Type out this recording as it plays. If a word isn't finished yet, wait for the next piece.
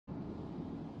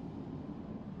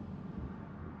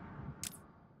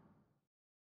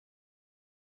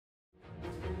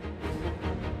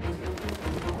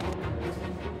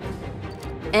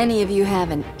Any of you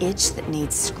have an itch that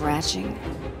needs scratching?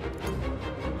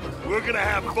 We're gonna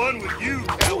have fun with you,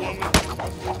 Catwoman.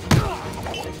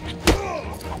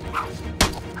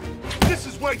 This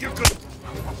is where you're gonna...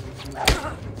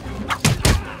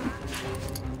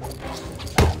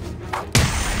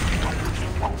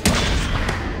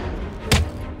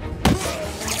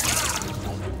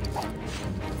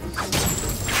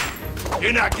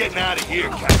 You're not getting out of here,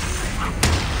 Cat.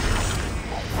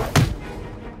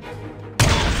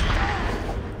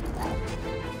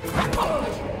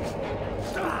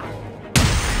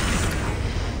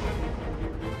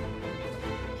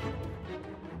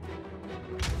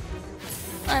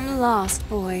 I'm lost,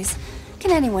 boys.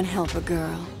 Can anyone help a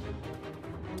girl?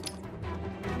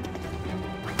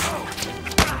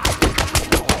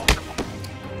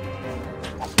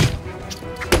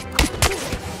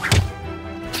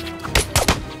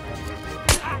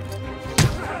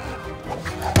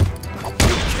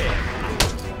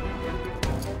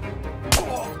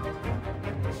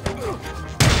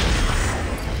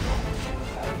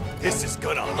 This is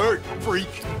gonna hurt,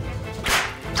 freak.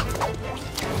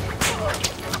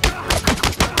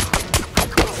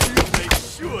 You make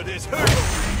sure this hurts,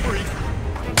 freak.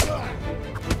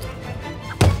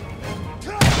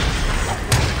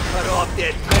 Cut off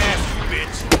that mask,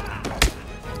 bitch.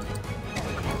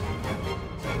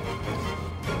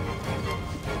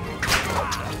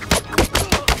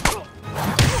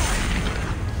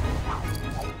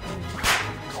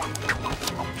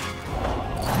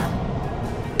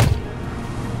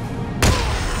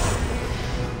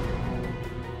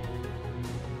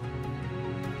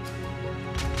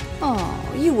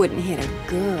 Oh, you wouldn't hit a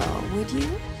girl, would you?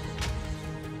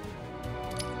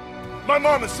 My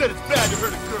mama said it's bad to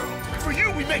hurt a girl. For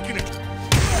you, we making it.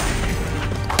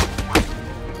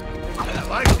 I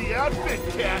like the outfit,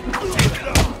 Cat. Take it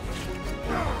off.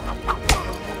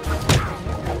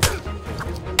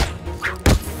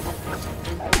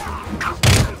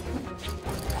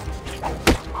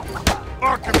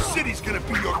 Arkham City's gonna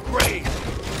be your grave.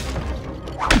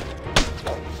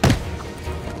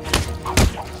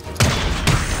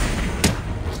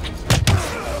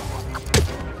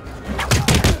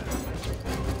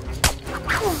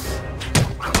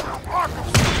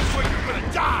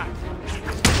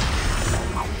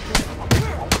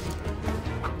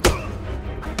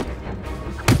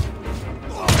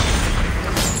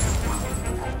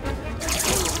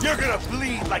 You're gonna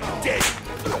bleed like dead.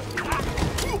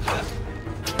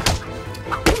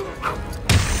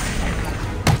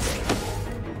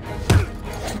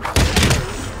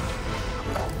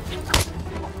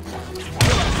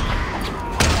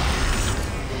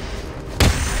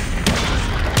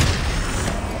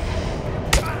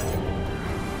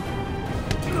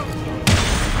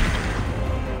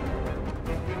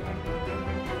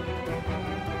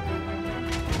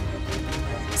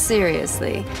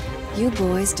 Seriously, you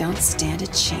boys don't stand a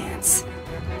chance.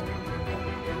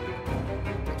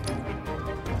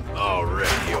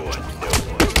 Already, you a new one.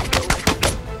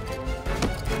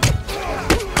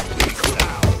 Peace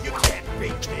out. You can't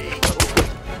beat me.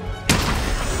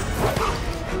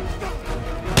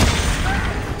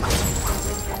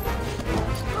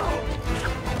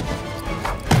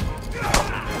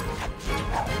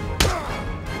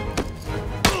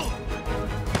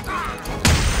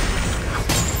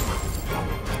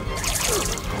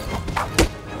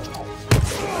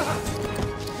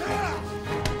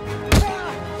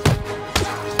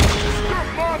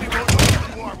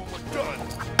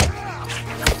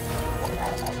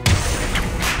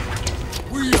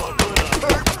 We are gonna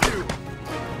hurt you!